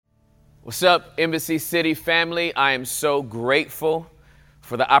What's up, Embassy City family? I am so grateful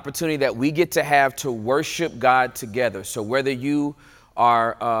for the opportunity that we get to have to worship God together. So whether you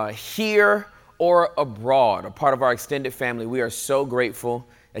are here or abroad, a part of our extended family, we are so grateful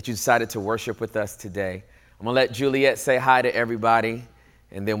that you decided to worship with us today. I'm gonna let Juliet say hi to everybody,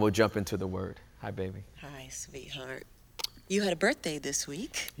 and then we'll jump into the word. Hi, baby. Hi, sweetheart. You had a birthday this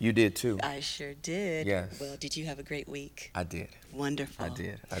week. You did too. I sure did. Yes. Well, did you have a great week? I did. Wonderful. I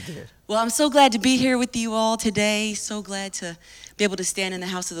did. Well, I'm so glad to be here with you all today. So glad to be able to stand in the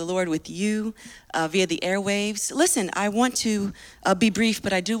house of the Lord with you via the airwaves. Listen, I want to be brief,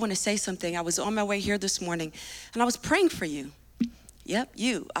 but I do want to say something. I was on my way here this morning, and I was praying for you. Yep,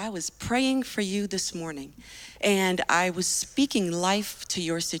 you. I was praying for you this morning, and I was speaking life to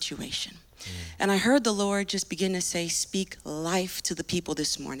your situation. And I heard the Lord just begin to say, speak life to the people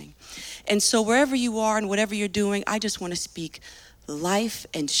this morning. And so wherever you are and whatever you're doing, I just want to speak life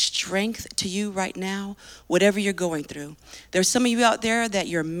and strength to you right now, whatever you're going through. There's some of you out there that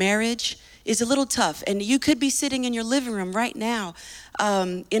your marriage is a little tough, and you could be sitting in your living room right now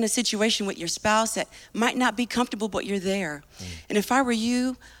in a situation with your spouse that might not be comfortable, but you're there. And if I were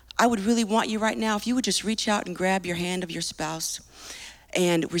you, I would really want you right now, if you would just reach out and grab your hand of your spouse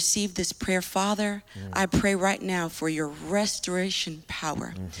and receive this prayer. Father, I pray right now for your restoration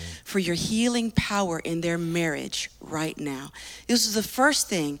power, for your healing power in their marriage right now. This was the first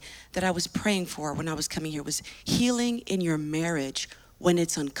thing that I was praying for when I was coming here, was healing in your marriage when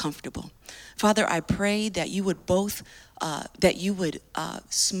it's uncomfortable. Father, I pray that you would both,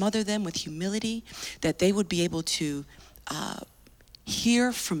 smother them with humility, that they would be able to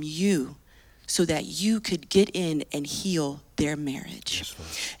hear from you, so that you could get in and heal their marriage.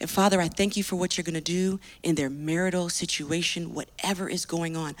 Yes, and Father, I thank you for what you're going to do in their marital situation, whatever is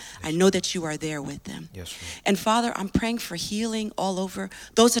going on. Yes, I know that you are there with them. Yes, and Father, I'm praying for healing all over.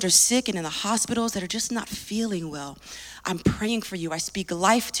 Those that are sick and in the hospitals that are just not feeling well, I'm praying for you. I speak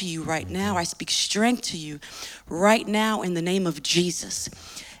life to you right now. I speak strength to you right now in the name of Jesus.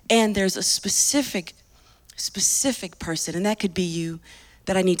 And there's a specific person, and that could be you,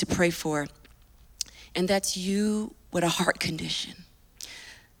 that I need to pray for. And that's you with a heart condition.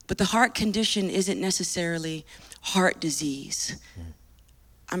 But the heart condition isn't necessarily heart disease.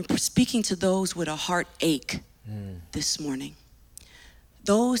 I'm speaking to those with a heartache this morning.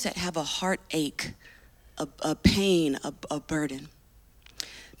 Those that have a heartache, a pain, a burden.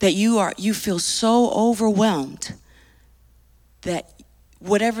 That you feel so overwhelmed that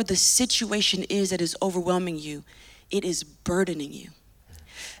whatever the situation is that is overwhelming you, it is burdening you.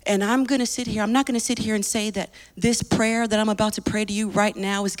 And I'm not going to sit here and say that this prayer that I'm about to pray to you right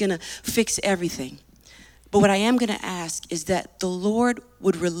now is going to fix everything. But what I am going to ask is that the Lord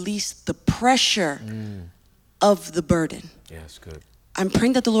would release the pressure of the burden. Yes, good. I'm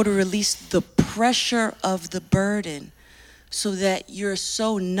praying that the Lord will release the pressure of the burden so that you're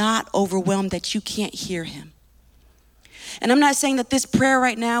so not overwhelmed that you can't hear him. And I'm not saying that this prayer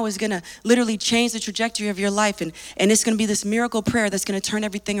right now is going to literally change the trajectory of your life and it's going to be this miracle prayer that's going to turn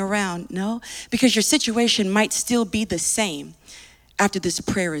everything around. No, because your situation might still be the same after this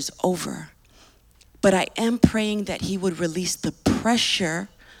prayer is over. But I am praying that he would release the pressure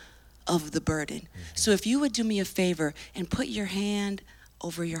of the burden. So if you would do me a favor and put your hand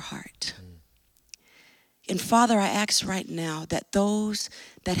over your heart. And Father, I ask right now that those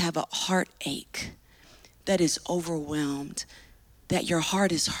that have a heartache, that is overwhelmed, that your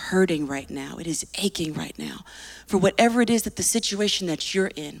heart is hurting right now. It is aching right now for whatever it is that the situation that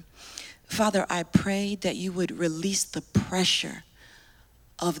you're in. Father, I pray that you would release the pressure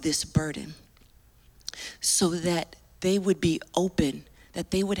of this burden so that they would be open, that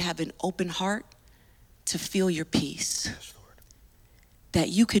they would have an open heart to feel your peace. Yes, Lord. That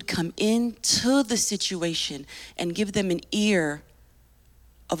you could come into the situation and give them an ear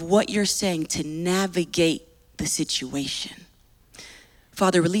of what you're saying to navigate the situation.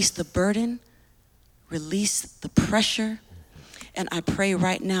 Father, release the burden, release the pressure, and I pray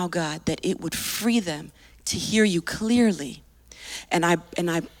right now, God, that it would free them to hear you clearly. And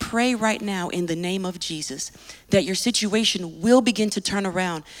I pray right now in the name of Jesus that your situation will begin to turn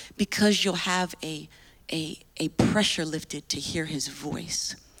around because you'll have a pressure lifted to hear his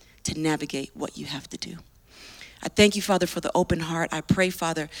voice, to navigate what you have to do. I thank you, Father, for the open heart. I pray,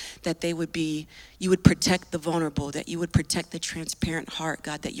 Father, that you would protect the vulnerable, that you would protect the transparent heart,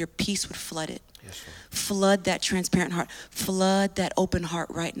 God, that your peace would flood it. Yes, flood that transparent heart. Flood that open heart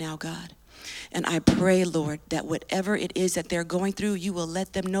right now, God. And I pray, Lord, that whatever it is that they're going through, you will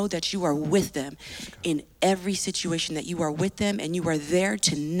let them know that you are with them in every situation, that you are with them and you are there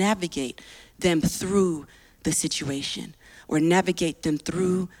to navigate them through the situation or navigate them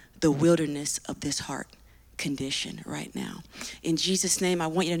through the wilderness of this heart condition right now. In Jesus' name, I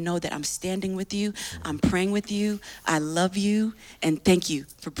want you to know that I'm standing with you. I'm praying with you. I love you. And thank you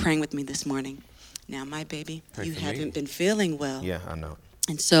for praying with me this morning. Now, my baby, you haven't been feeling well. Yeah, I know.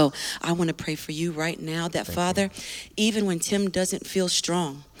 And so I want to pray for you right now that, Father, even when Tim doesn't feel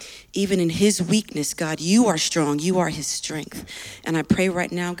strong, even in his weakness, God, you are strong. You are his strength. And I pray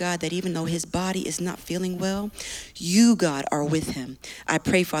right now, God, that even though his body is not feeling well, you, God, are with him. I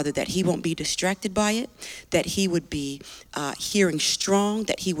pray, Father, that he won't be distracted by it, that he would be hearing strong,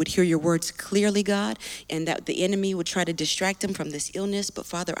 that he would hear your words clearly, God, and that the enemy would try to distract him from this illness. But,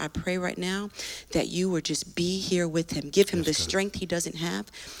 Father, I pray right now that you would just be here with him. Give him the strength he doesn't have.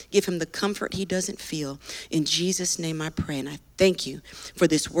 Give him the comfort he doesn't feel. In Jesus' name I pray, and I thank you for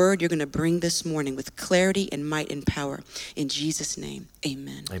this word you're going to bring this morning with clarity and might and power. In Jesus' name,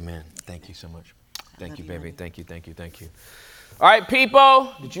 amen. Amen. Thank you so much. Thank you, baby. Thank you, thank you, thank you. All right,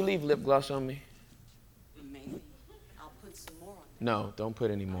 people. Did you leave lip gloss on me? Maybe. I'll put some more on. No, don't put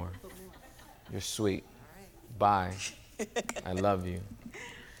any more. You're sweet. Bye. I love you.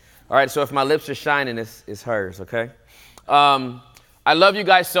 All right, so if my lips are shining, it's hers, okay? I love you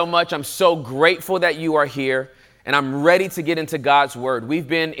guys so much. I'm so grateful that you are here. And I'm ready to get into God's word. We've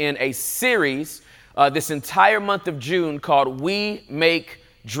been in a series this entire month of June called We Make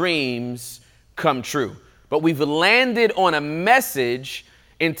Dreams Come True. But we've landed on a message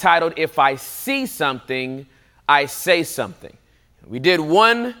entitled, If I See Something, I Say Something. We did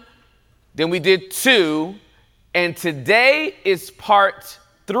 1, then we did 2, and today is part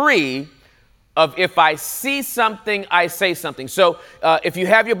 3 of If I See Something, I Say Something. So if you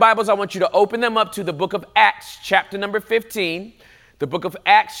have your Bibles, I want you to open them up to the book of Acts, chapter number 15. The book of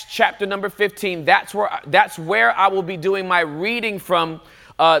Acts, chapter number 15. That's where I will be doing my reading from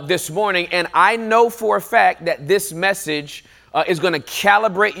this morning. And I know for a fact that this message is going to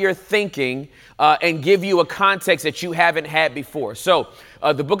calibrate your thinking and give you a context that you haven't had before. So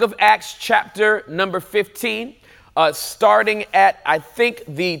the book of Acts, chapter number 15. Starting at, I think,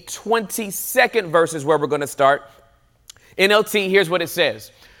 the 22nd verse is where we're going to start. NLT, here's what it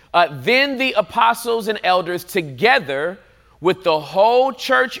says. Then the apostles and elders, together with the whole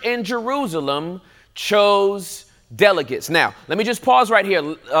church in Jerusalem, chose delegates. Now, let me just pause right here.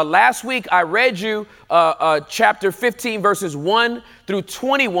 Last week, I read you chapter 15, verses 1 through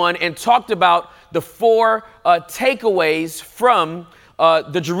 21, and talked about the 4 takeaways from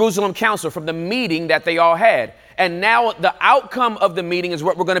the Jerusalem Council, from the meeting that they all had. And now the outcome of the meeting is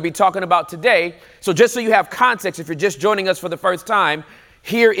what we're going to be talking about today. So just so you have context, if you're just joining us for the first time,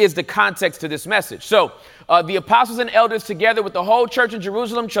 here is the context to this message. So the apostles and elders, together with the whole church in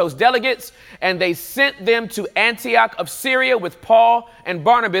Jerusalem, chose delegates, and they sent them to Antioch of Syria with Paul and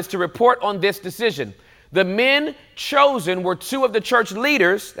Barnabas to report on this decision. The men chosen were 2 of the church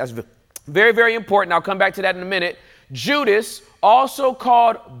leaders. That's very, very important. I'll come back to that in a minute. Judas, also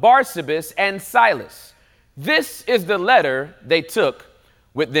called Barsabas, and Silas. This is the letter they took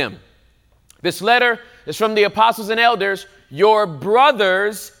with them. This letter is from the apostles and elders, your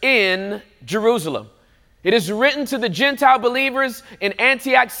brothers in Jerusalem. It is written to the Gentile believers in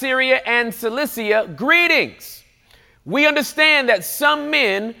Antioch, Syria, and Cilicia. Greetings. We understand that some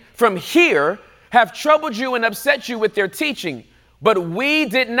men from here have troubled you and upset you with their teaching, but we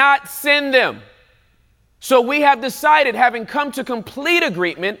did not send them. So we have decided, having come to complete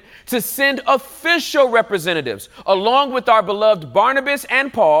agreement, to send official representatives, along with our beloved Barnabas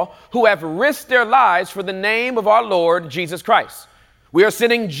and Paul, who have risked their lives for the name of our Lord Jesus Christ. We are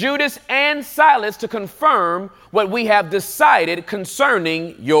sending Judas and Silas to confirm what we have decided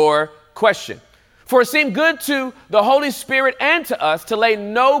concerning your question. For it seemed good to the Holy Spirit and to us to lay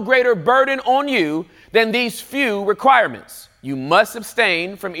no greater burden on you than these few requirements. You must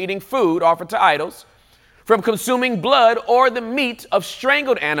abstain from eating food offered to idols, from consuming blood or the meat of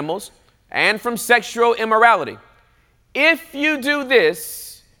strangled animals, and from sexual immorality. If you do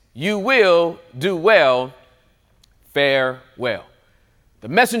this, you will do well. Farewell. The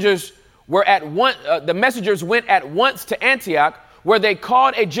messengers went at once to Antioch, where they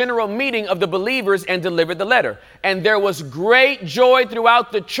called a general meeting of the believers and delivered the letter. And there was great joy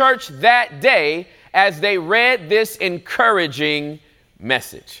throughout the church that day as they read this encouraging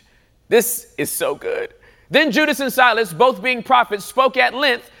message. This is so good. Then Judas and Silas, both being prophets, spoke at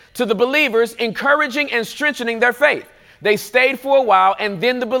length to the believers, encouraging and strengthening their faith. They stayed for a while, and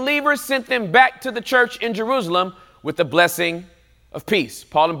then the believers sent them back to the church in Jerusalem with the blessing of peace.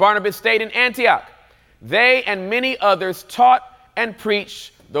 Paul and Barnabas stayed in Antioch. They and many others taught and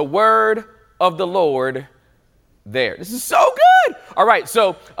preached the word of the Lord there. This is so good. All right,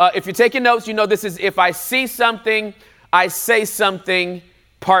 so if you're taking notes, you know this is If I See Something, I Say Something.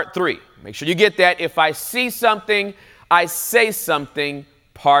 Part 3. Make sure you get that. If I see something, I say something,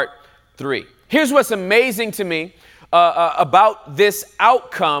 Part 3. Here's what's amazing to me about this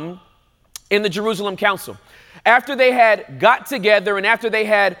outcome in the Jerusalem Council. After they had got together and after they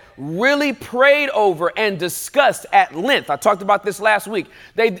had really prayed over and discussed at length, I talked about this last week,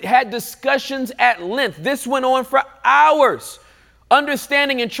 they had discussions at length. This went on for hours,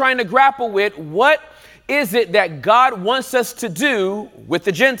 understanding and trying to grapple with what is it that God wants us to do with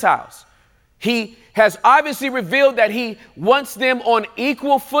the Gentiles. He has obviously revealed that he wants them on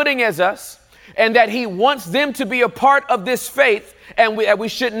equal footing as us, and that he wants them to be a part of this faith, and we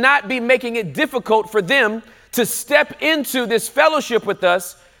should not be making it difficult for them to step into this fellowship with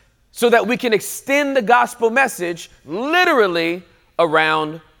us so that we can extend the gospel message literally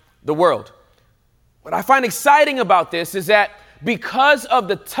around the world. What I find exciting about this is that because of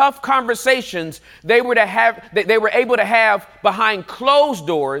the tough conversations they were able to have behind closed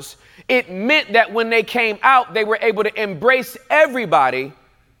doors, it meant that when they came out, they were able to embrace everybody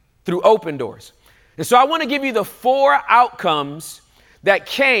through open doors. And so I want to give you the 4 outcomes that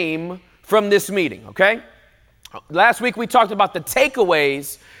came from this meeting, okay? Last week we talked about the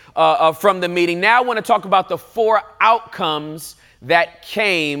takeaways from the meeting. Now I want to talk about the 4 outcomes that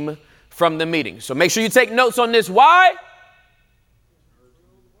came from the meeting. So make sure you take notes on this. Why?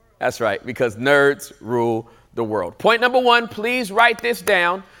 That's right, because nerds rule the world. Point number 1, please write this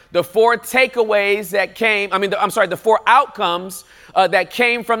down. The 4 takeaways that came, the 4 outcomes that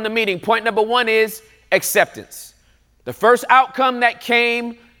came from the meeting. Point number 1 is acceptance. The first outcome that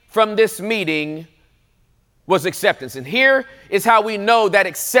came from this meeting was acceptance. And here is how we know that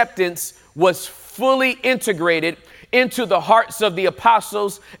acceptance was fully integrated into the hearts of the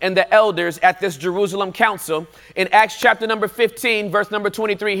apostles and the elders at this Jerusalem council. In Acts chapter number 15, verse number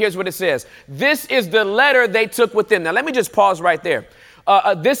 23, here's what it says. This is the letter they took with them. Now, let me just pause right there.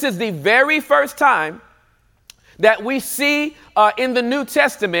 This is the very first time that we see in the New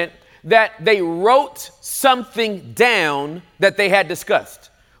Testament that they wrote something down that they had discussed.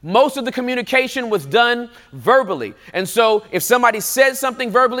 Most of the communication was done verbally. And so if somebody said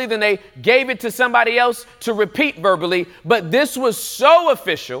something verbally, then they gave it to somebody else to repeat verbally. But this was so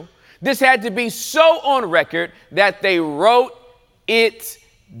official, this had to be so on record that they wrote it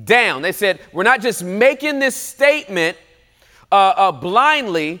down. They said, we're not just making this statement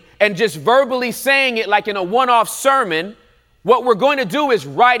blindly and just verbally saying it like in a one-off sermon. What we're going to do is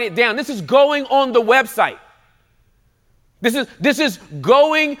write it down. This is going on the website. This is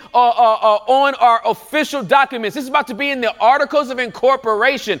going on our official documents. This is about to be in the articles of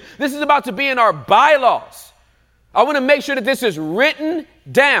incorporation. This is about to be in our bylaws. I want to make sure that this is written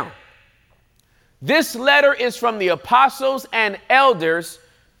down. This letter is from the apostles and elders.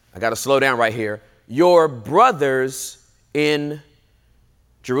 I got to slow down right here. Your brothers in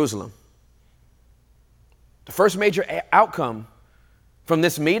Jerusalem. The first major outcome from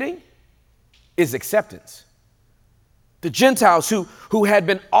this meeting is acceptance. The Gentiles who had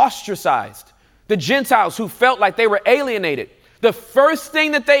been ostracized, the Gentiles who felt like they were alienated, the first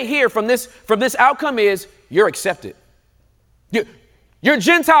thing that they hear from this outcome is you're accepted. Your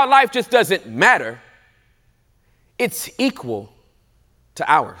Gentile life just doesn't matter. It's equal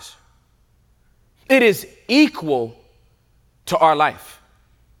to ours. It is equal to our life.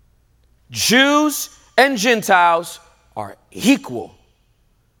 Jews and Gentiles are equal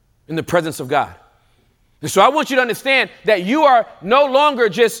in the presence of God. And so I want you to understand that you are no longer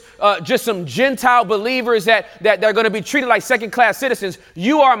just some Gentile believers that are going to be treated like second-class citizens.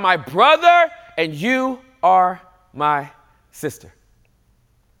 You are my brother and you are my sister.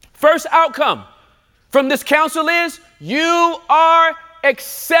 First outcome from this council is you are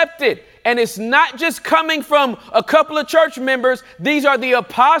accepted. And it's not just coming from a couple of church members. These are the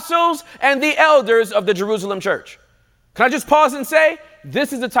apostles and the elders of the Jerusalem church. Can I just pause and say,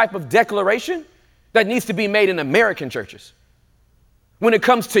 this is the type of declaration that needs to be made in American churches. When it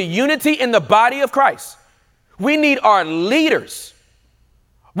comes to unity in the body of Christ, we need our leaders.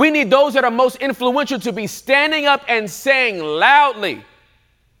 We need those that are most influential to be standing up and saying loudly,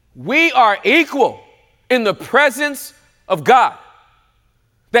 we are equal in the presence of God.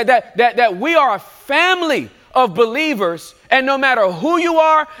 That we are a family of believers, and no matter who you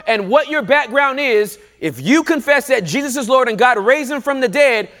are and what your background is, if you confess that Jesus is Lord and God raised him from the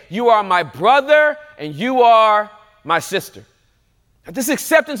dead, you are my brother and you are my sister. This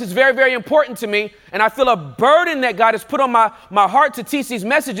acceptance is very, very important to me, and I feel a burden that God has put on my heart to teach these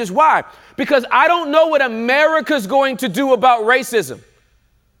messages. Why? Because I don't know what America's going to do about racism,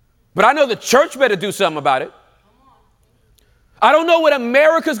 but I know the church better do something about it. I don't know what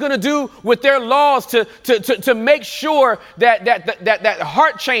America's going to do with their laws to make sure that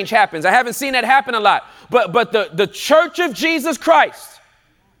heart change happens. I haven't seen that happen a lot. But the Church of Jesus Christ,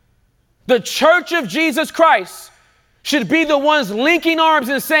 the Church of Jesus Christ should be the ones linking arms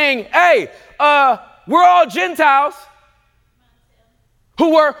and saying, hey, we're all Gentiles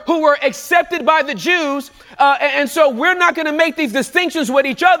who were accepted by the Jews. And so we're not going to make these distinctions with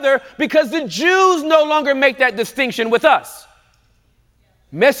each other because the Jews no longer make that distinction with us.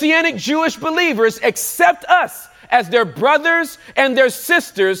 Messianic Jewish believers accept us as their brothers and their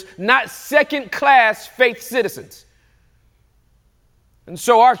sisters, not second-class faith citizens. And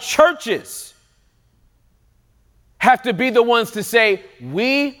so our churches have to be the ones to say,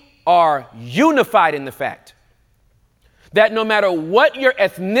 we are unified in the fact that no matter what your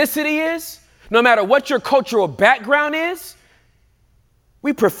ethnicity is, no matter what your cultural background is,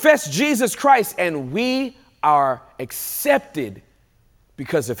 we profess Jesus Christ and we are accepted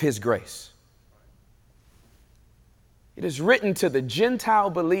because of his grace. It is written to the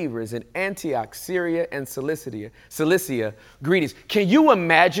Gentile believers in Antioch, Syria, and Cilicia, greetings. Can you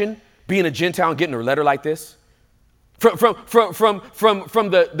imagine being a Gentile and getting a letter like this? From the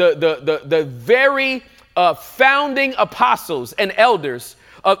very founding apostles and elders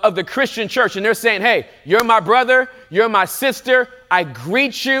of the Christian church. And they're saying, hey, you're my brother, you're my sister, I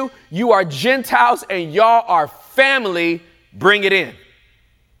greet you, you are Gentiles, and y'all are family, bring it in.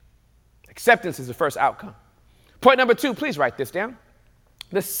 Acceptance is the first outcome. Point number 2, please write this down.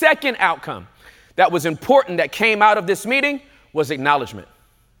 The second outcome that was important that came out of this meeting was acknowledgement.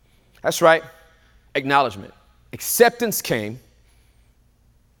 That's right, acknowledgement. Acceptance came,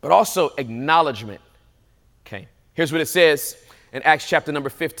 but also acknowledgement came. Here's what it says in Acts chapter number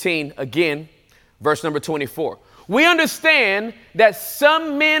 15, again, verse number 24. We understand that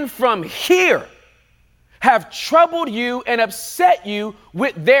some men from here have troubled you and upset you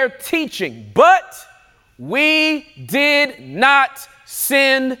with their teaching, but we did not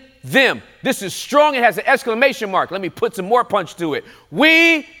send them. This is strong. It has an exclamation mark. Let me put some more punch to it.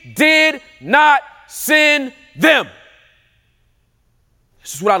 We did not send them.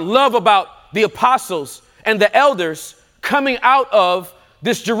 This is what I love about the apostles and the elders coming out of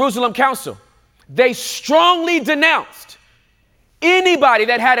this Jerusalem council. They strongly denounced anybody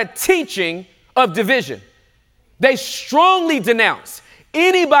that had a teaching of division. They strongly denounced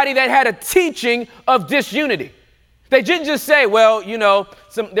anybody that had a teaching of disunity. They didn't just say, well, you know,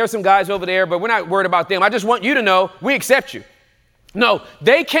 there's some guys over there, but we're not worried about them. I just want you to know we accept you. No,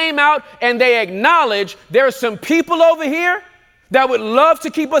 they came out and they acknowledged there are some people over here that would love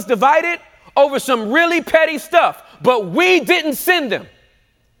to keep us divided over some really petty stuff, but we didn't send them.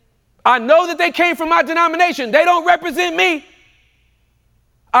 I know that they came from my denomination. They don't represent me.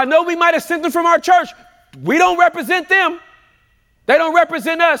 I know we might have sent them from our church. We don't represent them. They don't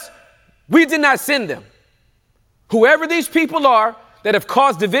represent us. We did not send them. Whoever these people are that have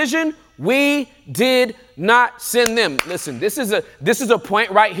caused division, we did not send them. Listen, this is a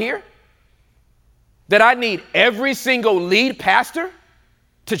point right here that I need every single lead pastor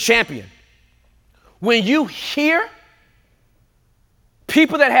to champion. When you hear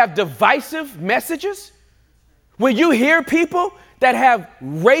people that have divisive messages, when you hear people that have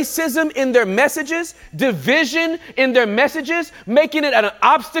racism in their messages, division in their messages, making it an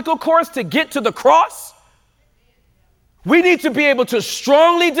obstacle course to get to the cross, we need to be able to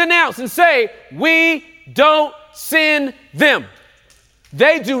strongly denounce and say, we don't send them.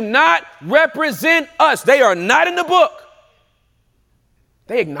 They do not represent us. They are not in the book.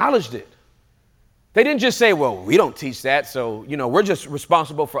 They acknowledged it. They didn't just say, well, we don't teach that, so, you know, we're just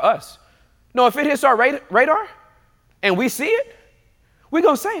responsible for us. No, if it hits our radar and we see it, we're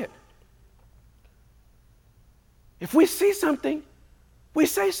going to say it. If we see something, we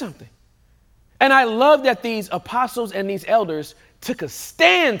say something. And I love that these apostles and these elders took a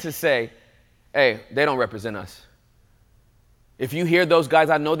stand to say, hey, they don't represent us. If you hear those guys,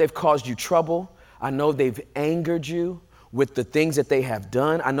 I know they've caused you trouble. I know they've angered you with the things that they have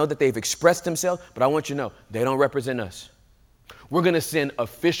done. I know that they've expressed themselves, but I want you to know they don't represent us. We're going to send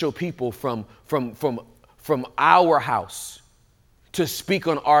official people from our house to speak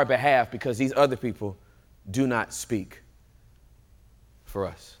on our behalf because these other people do not speak for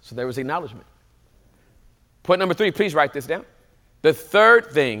us. So there was acknowledgement. Point number 3, please write this down. The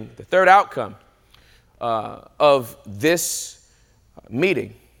third outcome of this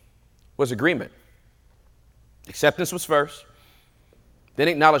meeting was agreement. Acceptance was first, then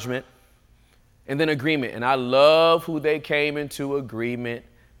acknowledgement, and then agreement. And I love who they came into agreement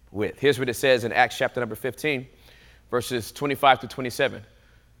with. Here's what it says in Acts chapter number 15, verses 25 to 27.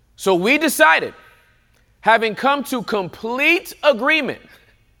 So we decided having come to complete agreement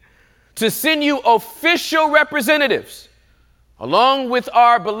to send you official representatives, along with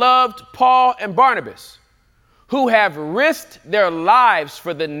our beloved Paul and Barnabas, who have risked their lives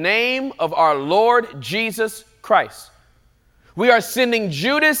for the name of our Lord Jesus Christ. We are sending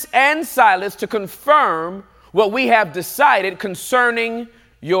Judas and Silas to confirm what we have decided concerning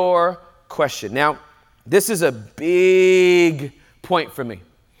your question. Now, this is a big point for me,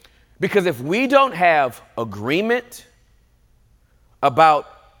 because if we don't have agreement about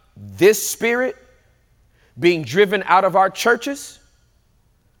this spirit being driven out of our churches,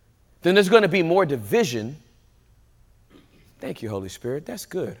 then there's going to be more division. Thank you, Holy Spirit. That's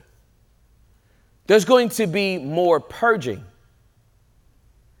good. There's going to be more purging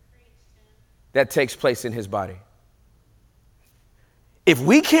that takes place in his body. If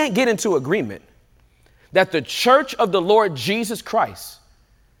we can't get into agreement that the church of the Lord Jesus Christ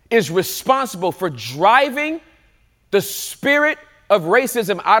is responsible for driving the spirit of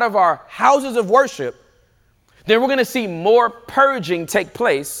racism out of our houses of worship, then we're going to see more purging take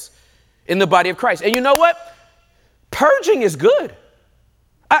place in the body of Christ. And you know what? Purging is good.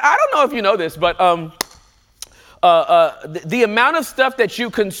 I don't know if you know this, but the amount of stuff that you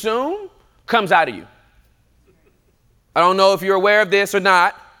consume comes out of you. I don't know if you're aware of this or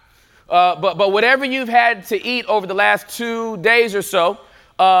not, but whatever you've had to eat over the last 2 days or so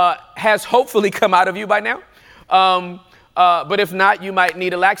has hopefully come out of you by now. But if not, you might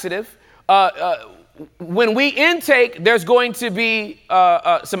need a laxative. When we intake, there's going to be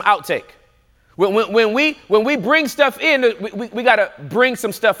some outtake. When we bring stuff in, we got to bring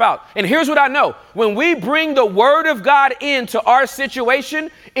some stuff out. And here's what I know. When we bring the word of God into our situation,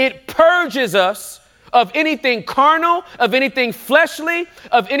 it purges us of anything carnal, of anything fleshly,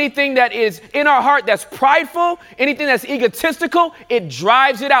 of anything that is in our heart that's prideful, anything that's egotistical. It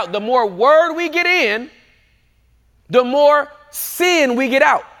drives it out. The more word we get in, the more sin we get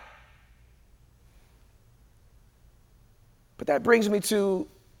out. But that brings me to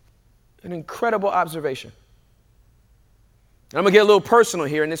an incredible observation. And I'm going to get a little personal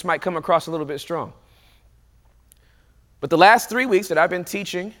here, and this might come across a little bit strong. But the last 3 weeks that I've been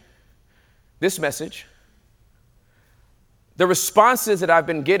teaching this message, the responses that I've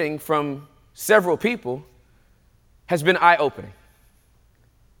been getting from several people has been eye-opening.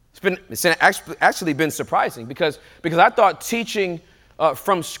 It's actually been surprising because I thought teaching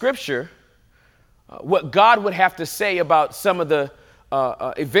from Scripture what God would have to say about some of the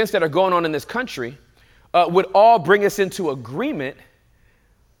events that are going on in this country would all bring us into agreement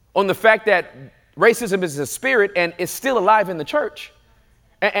on the fact that racism is a spirit and it's still alive in the church.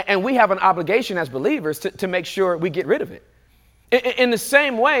 And we have an obligation as believers to make sure we get rid of it. In the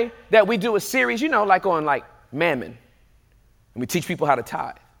same way that we do a series, like on mammon, and we teach people how to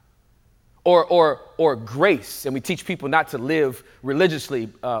tithe. Or grace, and we teach people not to live religiously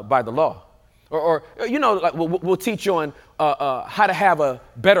by the law. We'll teach on how to have a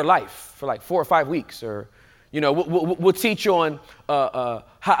better life for 4 or 5 weeks. Or, we'll teach on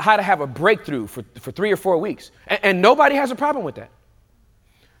how to have a breakthrough for 3 or 4 weeks. And nobody has a problem with that.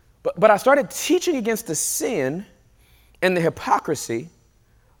 But I started teaching against the sin and the hypocrisy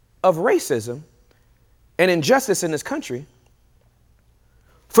of racism and injustice in this country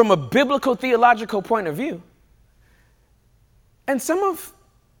from a biblical theological point of view. And some of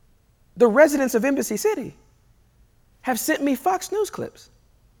the residents of Embassy City have sent me Fox News clips.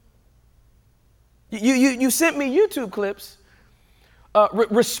 You sent me YouTube clips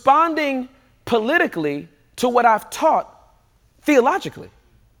responding politically to what I've taught theologically.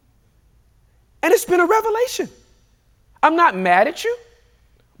 And it's been a revelation. I'm not mad at you,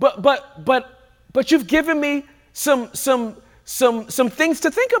 but you've given me some things to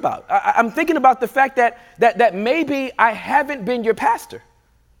think about. I'm thinking about the fact that maybe I haven't been your pastor.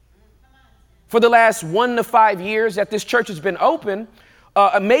 For the last 1 to 5 years that this church has been open,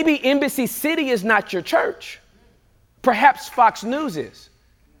 maybe Embassy City is not your church. Perhaps Fox News is.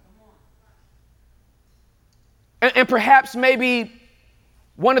 And perhaps maybe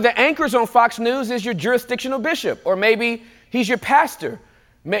one of the anchors on Fox News is your jurisdictional bishop, or maybe he's your pastor.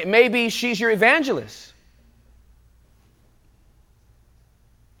 Maybe she's your evangelist.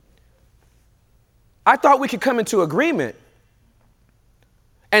 I thought we could come into agreement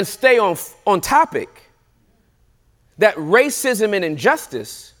and stay on topic that racism and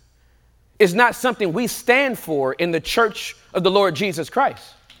injustice is not something we stand for in the church of the Lord Jesus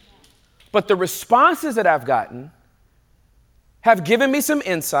Christ. But the responses that I've gotten have given me some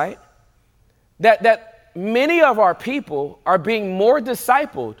insight that many of our people are being more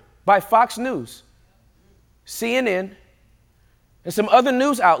discipled by Fox News, CNN, and some other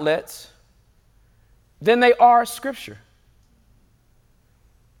news outlets than they are Scripture.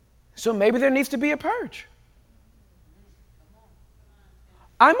 So maybe there needs to be a purge.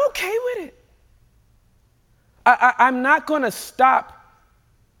 I'm okay with it. I'm not going to stop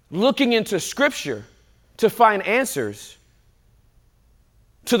looking into Scripture to find answers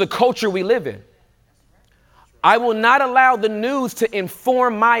to the culture we live in. I will not allow the news to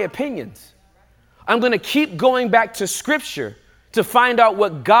inform my opinions. I'm going to keep going back to Scripture to find out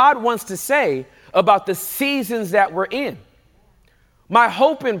what God wants to say about the seasons that we're in. My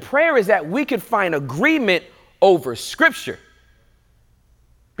hope and prayer is that we could find agreement over Scripture,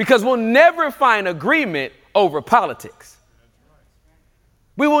 because we'll never find agreement over politics.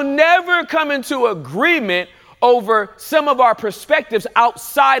 We will never come into agreement over some of our perspectives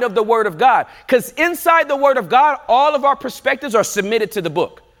outside of the Word of God, because inside the Word of God, all of our perspectives are submitted to the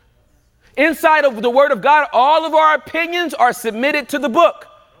book. Inside of the Word of God, all of our opinions are submitted to the book.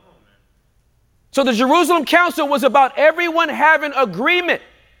 So the Jerusalem Council was about everyone having agreement.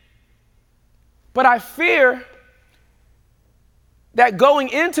 But I fear that going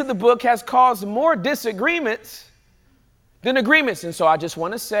into the book has caused more disagreements than agreements. And so I just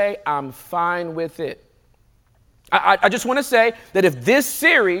want to say I'm fine with it. I just want to say that if this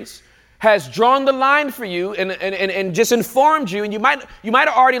series has drawn the line for you and just informed you, and you might have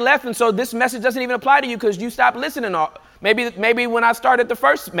already left, and so this message doesn't even apply to you because you stopped listening. Maybe when I started the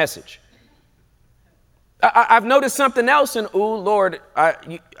first message. I've noticed something else, and oh Lord,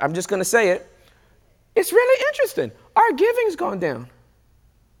 I'm just going to say it. It's really interesting. Our giving's gone down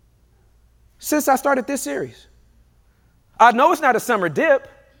since I started this series. I know it's not a summer dip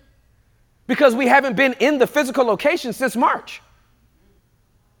because we haven't been in the physical location since March.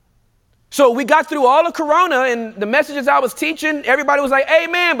 So we got through all of Corona, and the messages I was teaching, everybody was like,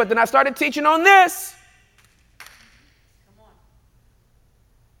 amen. But then I started teaching on this.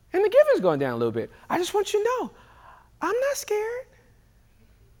 And the giving's going down a little bit. I just want you to know, I'm not scared.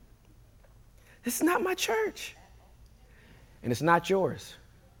 This is not my church. And it's not yours.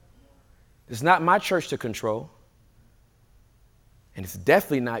 It's not my church to control. And it's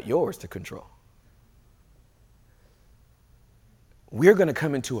definitely not yours to control. We're going to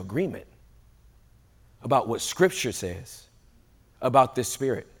come into agreement about what Scripture says about this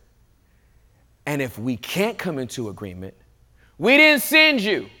Spirit. And if we can't come into agreement, we didn't send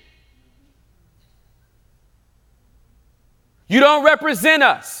you. You don't represent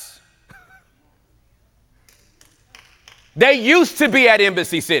us. They used to be at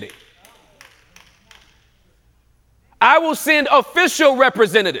Embassy City. I will send official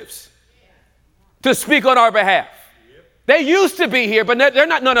representatives to speak on our behalf. They used to be here, but they're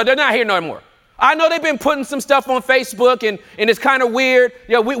not. No, they're not here no more. I know they've been putting some stuff on Facebook, and it's kind of weird.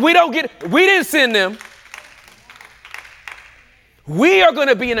 Yeah, we don't get it. We didn't send them. We are going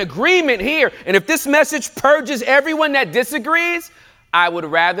to be in agreement here. And if this message purges everyone that disagrees, I would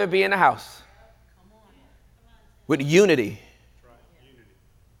rather be in the house with unity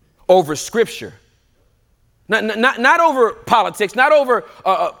over Scripture. Not over politics, not over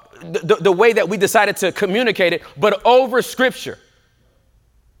the way that we decided to communicate it, but over Scripture.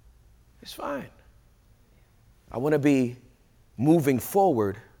 It's fine. I want to be moving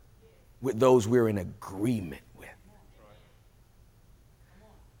forward with those we're in agreement with.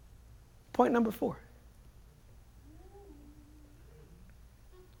 Point number 4.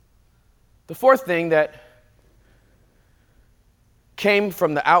 The fourth thing that came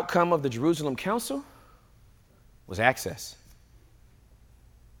from the outcome of the Jerusalem Council was access.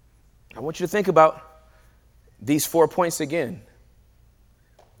 I want you to think about these 4 points again.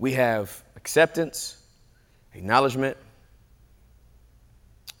 We have acceptance, acknowledgement,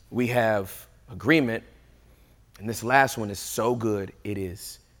 we have agreement, and this last one is so good, it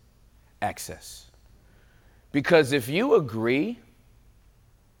is access. Because if you agree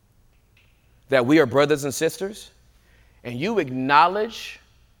that we are brothers and sisters, and you acknowledge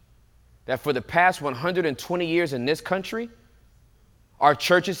that for the past 120 years in this country, our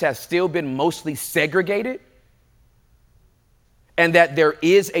churches have still been mostly segregated, and that there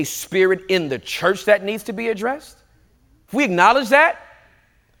is a spirit in the church that needs to be addressed, if we acknowledge that,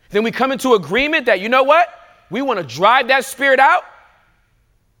 then we come into agreement that, you know what? We want to drive that spirit out.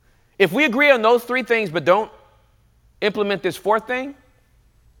 If we agree on those 3 things but don't implement this 4th thing,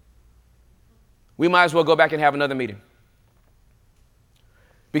 we might as well go back and have another meeting.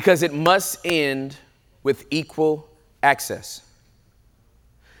 Because it must end with equal access.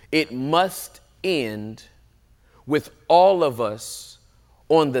 It must end with all of us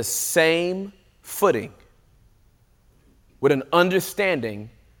on the same footing, with an understanding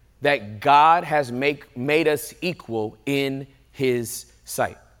that God has made us equal in His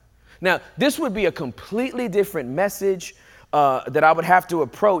sight. Now, this would be a completely different message that I would have to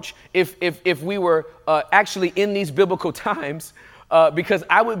approach if we were actually in these biblical times, because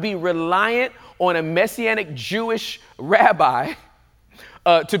I would be reliant on a Messianic Jewish rabbi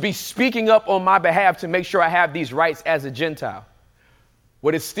to be speaking up on my behalf to make sure I have these rights as a Gentile.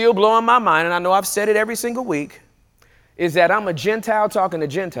 What is still blowing my mind, and I know I've said it every single week, is that I'm a Gentile talking to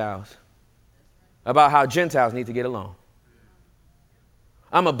Gentiles about how Gentiles need to get along.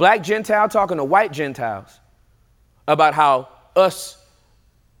 I'm a black Gentile talking to white Gentiles about how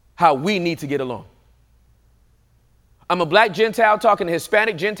we need to get along. I'm a black Gentile talking to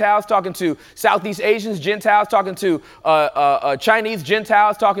Hispanic Gentiles, talking to Southeast Asians Gentiles, talking to Chinese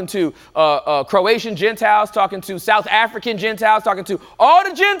Gentiles, talking to Croatian Gentiles, talking to South African Gentiles, talking to all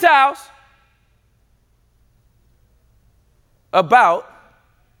the Gentiles about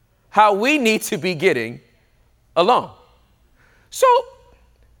how we need to be getting along. So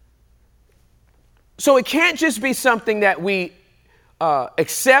it can't just be something that we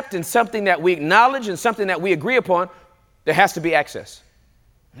accept and something that we acknowledge and something that we agree upon. There has to be access.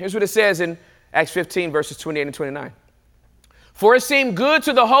 Here's what it says in Acts 15, verses 28 and 29. For it seemed good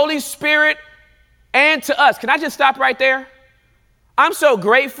to the Holy Spirit and to us. Can I just stop right there? I'm so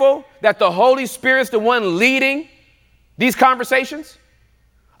grateful that the Holy Spirit's the one leading these conversations.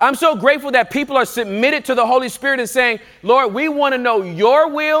 I'm so grateful that people are submitted to the Holy Spirit and saying, Lord, we want to know your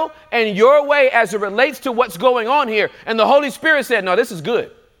will and your way as it relates to what's going on here. And the Holy Spirit said, no, this is good.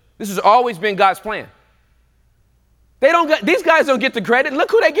 This has always been God's plan. These guys don't get the credit. Look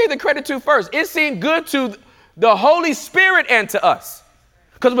who they gave the credit to first. It seemed good to the Holy Spirit and to us.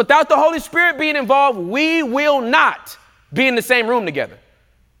 Because without the Holy Spirit being involved, we will not be in the same room together.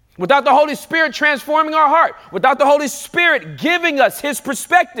 Without the Holy Spirit transforming our heart, without the Holy Spirit giving us his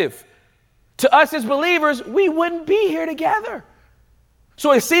perspective to us as believers, we wouldn't be here together.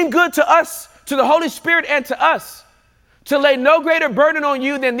 So it seemed good to us, to the Holy Spirit and to us, to lay no greater burden on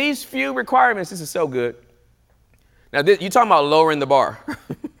you than these few requirements. This is so good. Now, you're talking about lowering the bar.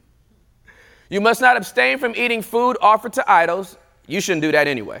 You must not abstain from eating food offered to idols. You shouldn't do that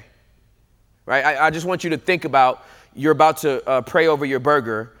anyway, right? I just want you to think about, you're about to pray over your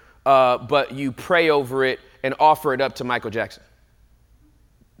burger, but you pray over it and offer it up to Michael Jackson,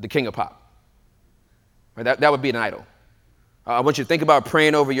 the king of pop. Right? That would be an idol. I want you to think about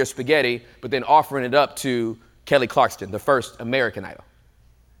praying over your spaghetti, but then offering it up to Kelly Clarkson, the first American Idol.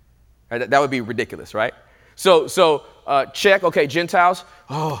 Right? That would be ridiculous, right? So check. Okay, Gentiles.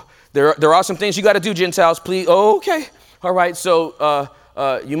 Oh, there are some things you got to do, Gentiles. Please. Oh, okay. All right. So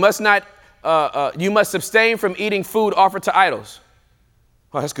you must abstain from eating food offered to idols.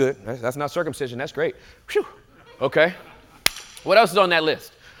 Oh, that's good. That's not circumcision. That's great. Whew. Okay. What else is on that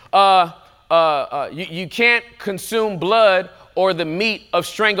list? You can't consume blood or the meat of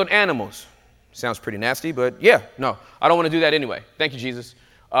strangled animals. Sounds pretty nasty, but yeah, no, I don't want to do that anyway. Thank you, Jesus.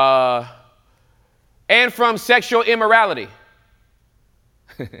 And from sexual immorality.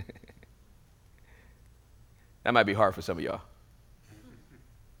 That might be hard for some of y'all.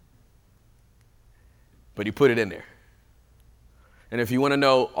 But he put it in there. And if you want to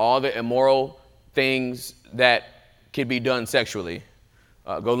know all the immoral things that could be done sexually,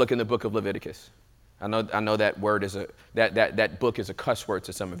 go look in the book of Leviticus. I know that word is that book is a cuss word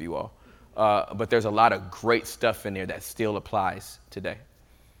to some of you all. But there's a lot of great stuff in there that still applies today.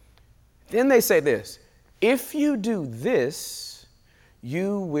 Then they say this: if you do this,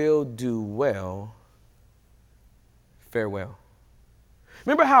 you will do well. Farewell.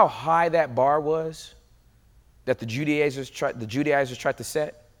 Remember how high that bar was that the Judaizers tried to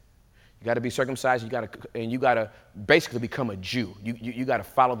set? You got to be circumcised. You got to basically become a Jew. You got to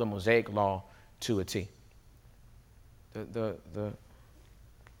follow the Mosaic law to a T. The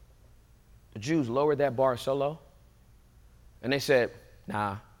Jews lowered that bar so low, and they said,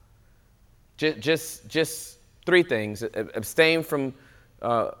 nah. Just three things: abstain from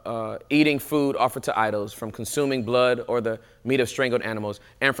eating food offered to idols, from consuming blood or the meat of strangled animals,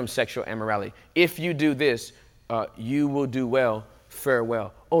 and from sexual immorality. If you do this, you will do well.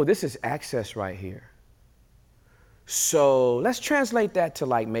 Farewell. Oh, this is access right here. So let's translate that to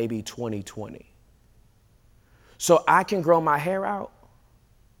like maybe 2020. So I can grow my hair out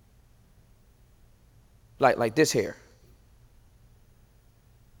like this hair,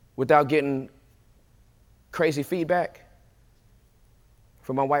 without getting crazy feedback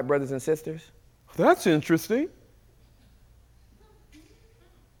from my white brothers and sisters? That's interesting.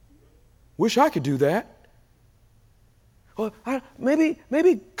 Wish I could do that. Well, maybe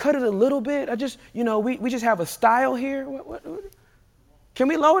cut it a little bit. We just have a style here. What? Can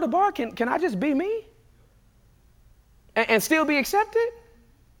we lower the bar? Can I just be me? And still be accepted?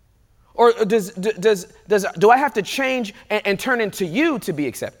 Or do I have to change and turn into you to be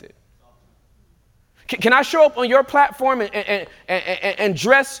accepted? Can I show up on your platform and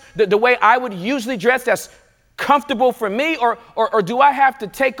dress the way I would usually dress that's comfortable for me? Or do I have to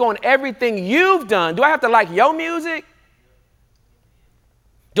take on everything you've done? Do I have to like your music?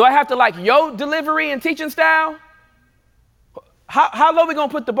 Do I have to like your delivery and teaching style? How low are we going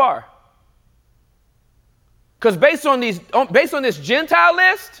to put the bar? Because based on this Gentile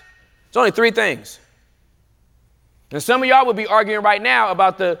list, it's only 3 things. And some of y'all would be arguing right now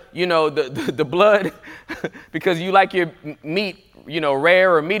about the blood because you like your meat,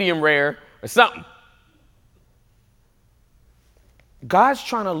 rare or medium rare or something. God's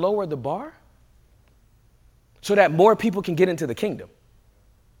trying to lower the bar so that more people can get into the kingdom.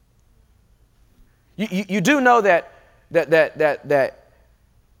 You do know that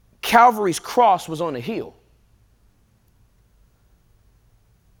Calvary's cross was on a hill.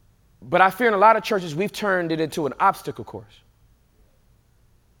 But I fear in a lot of churches, we've turned it into an obstacle course.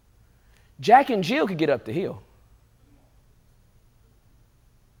 Jack and Jill could get up the hill.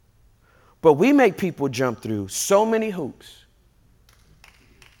 But we make people jump through so many hoops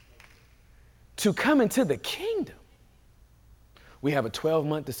to come into the kingdom. We have a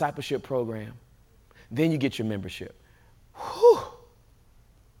 12-month discipleship program. Then you get your membership. Whew.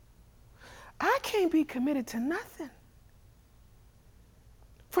 I can't be committed to nothing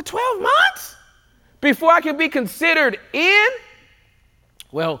for 12 months before I can be considered in.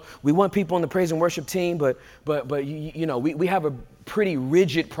 Well, we want people on the praise and worship team, but we have a pretty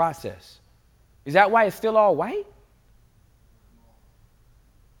rigid process. Is that why it's still all white?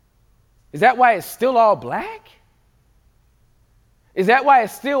 Is that why it's still all black? Is that why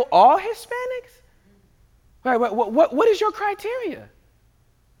it's still all Hispanics? What is your criteria?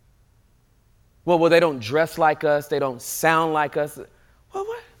 Well, they don't dress like us. They don't sound like us. Well,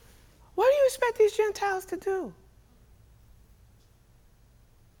 what do you expect these Gentiles to do?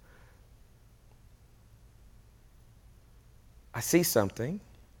 I see something,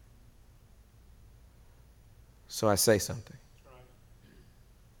 so I say something.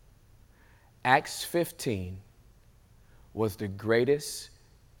 Acts 15 was the greatest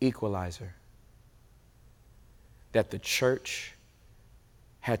equalizer that the church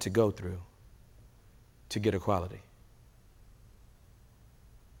had to go through to get equality.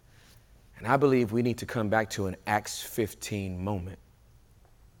 And I believe we need to come back to an Acts 15 moment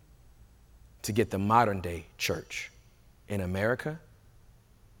to get the modern day church in America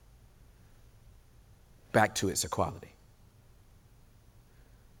back to its equality.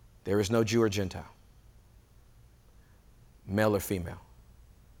 There is no Jew or Gentile, male or female,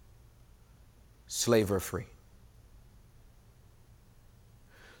 slave or free.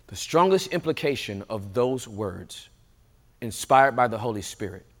 The strongest implication of those words, inspired by the Holy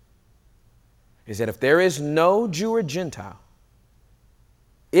Spirit, is that if there is no Jew or Gentile,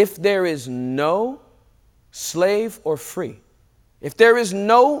 if there is no slave or free, if there is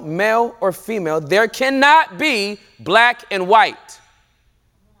no male or female, there cannot be black and white.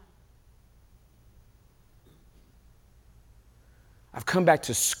 I've come back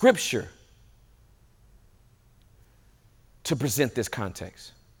to Scripture to present this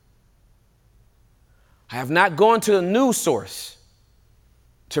context. I have not gone to a news source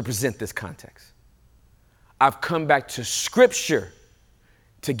to present this context. I've come back to Scripture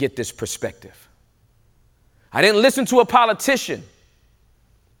to get this perspective. I didn't listen to a politician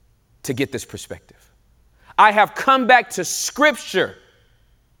to get this perspective. I have come back to Scripture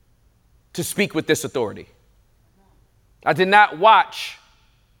to speak with this authority. I did not watch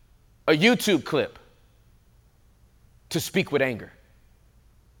a YouTube clip to speak with anger.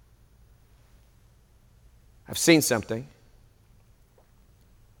 I've seen something.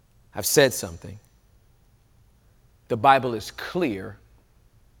 I've said something. The Bible is clear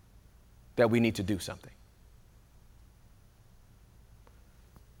that we need to do something.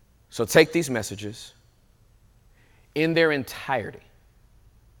 So take these messages in their entirety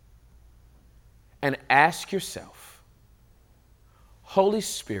and ask yourself, Holy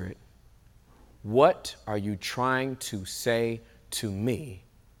Spirit, what are you trying to say to me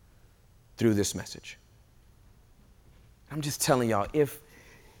through this message? I'm just telling y'all, if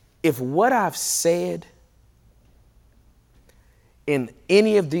what I've said in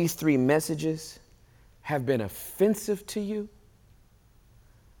any of these 3 messages have been offensive to you,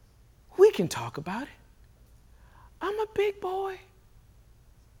 we can talk about it. I'm a big boy.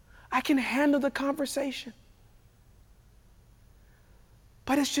 I can handle the conversation.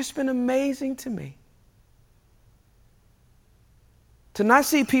 But it's just been amazing to me to not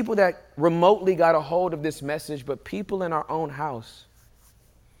see people that remotely got a hold of this message, but people in our own house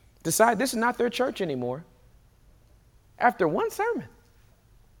decide this is not their church anymore after one sermon.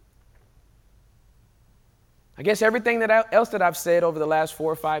 I guess everything else that I've said over the last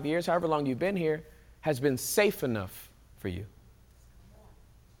 4 or 5 years, however long you've been here, has been safe enough for you.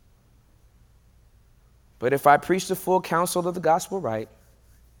 But if I preach the full counsel of the gospel right,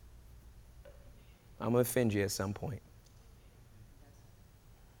 I'm going to offend you at some point.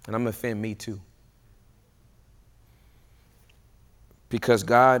 And I'm going to offend me too. Because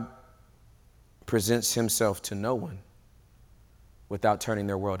God presents himself to no one without turning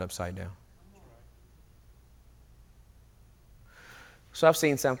their world upside down. So I've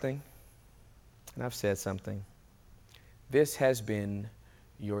seen something, and I've said something. This has been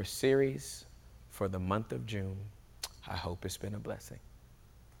your series for the month of June. I hope it's been a blessing.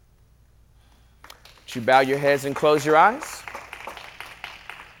 Would you bow your heads and close your eyes?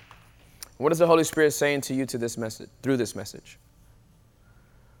 What is the Holy Spirit saying to you to this message, through this message?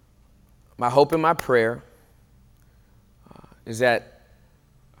 My hope and my prayer is that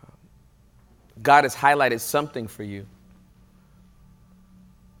God has highlighted something for you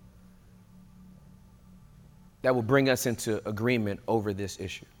that will bring us into agreement over this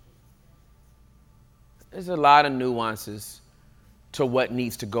issue. There's a lot of nuances to what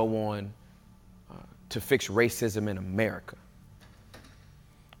needs to go on to fix racism in America.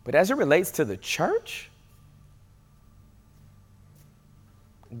 But as it relates to the church,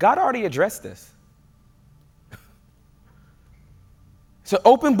 God already addressed this. It's an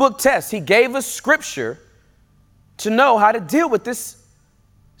open book test. He gave us scripture to know how to deal with this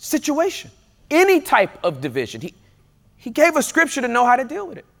situation. Any type of division. He gave us scripture to know how to deal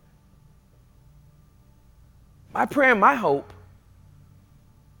with it. My prayer and my hope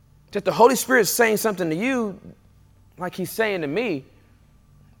that the Holy Spirit is saying something to you like he's saying to me,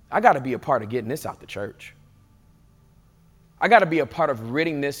 I got to be a part of getting this out the church. I got to be a part of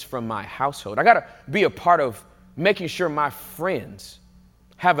ridding this from my household. I got to be a part of making sure my friends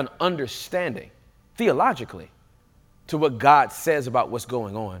have an understanding theologically to what God says about what's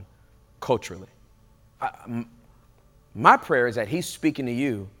going on culturally. My prayer is that he's speaking to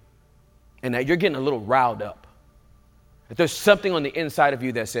you and that you're getting a little riled up. That there's something on the inside of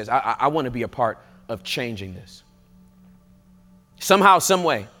you that says, I want to be a part of changing this. Somehow, some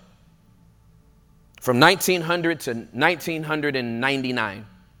way, from 1900 to 1999,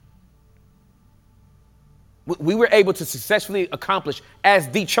 we were able to successfully accomplish as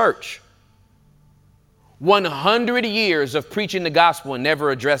the church 100 years of preaching the gospel and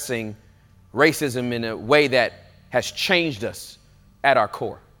never addressing racism in a way that has changed us at our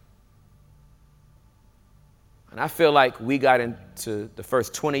core. And I feel like we got into the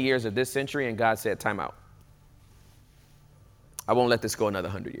first 20 years of this century and God said, time out. I won't let this go another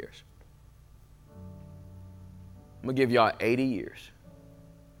 100 years. I'm going to give y'all 80 years.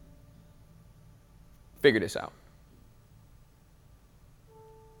 Figure this out.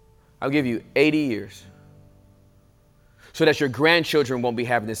 I'll give you 80 years so that your grandchildren won't be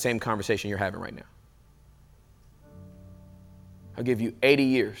having the same conversation you're having right now. I'll give you 80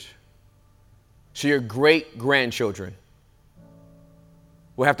 years so your great-grandchildren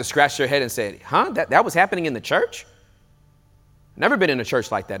will have to scratch their head and say, that was happening in the church? Never been in a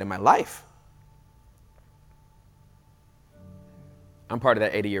church like that in my life. I'm part of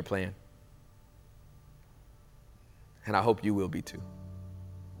that 80-year plan. And I hope you will be too.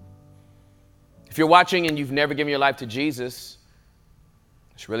 If you're watching and you've never given your life to Jesus,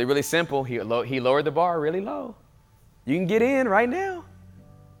 it's really, really simple. He lowered the bar really low. You can get in right now.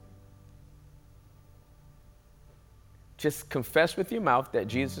 Just confess with your mouth that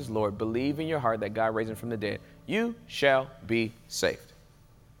Jesus is Lord. Believe in your heart that God raised him from the dead. You shall be saved.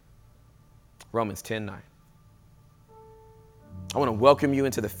 Romans 10:9. I want to welcome you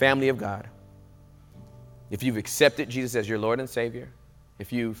into the family of God. If you've accepted Jesus as your Lord and Savior,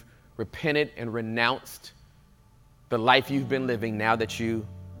 if you've repented and renounced the life you've been living now that you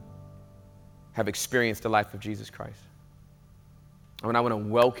have experienced the life of Jesus Christ, I want to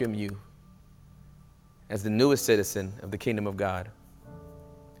welcome you as the newest citizen of the kingdom of God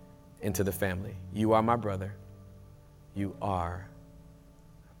into the family. You are my brother. You are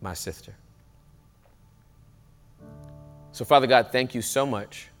my sister. So, Father God, thank you so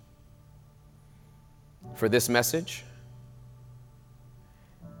much for this message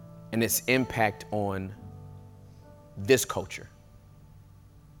and its impact on this culture.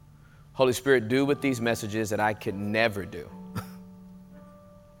 Holy Spirit, do with these messages that I could never do.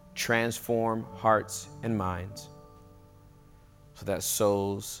 Transform hearts and minds so that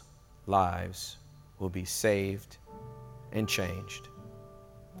souls' lives will be saved and changed.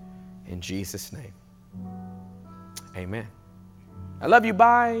 In Jesus' name, amen. I love you.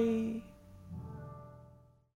 Bye.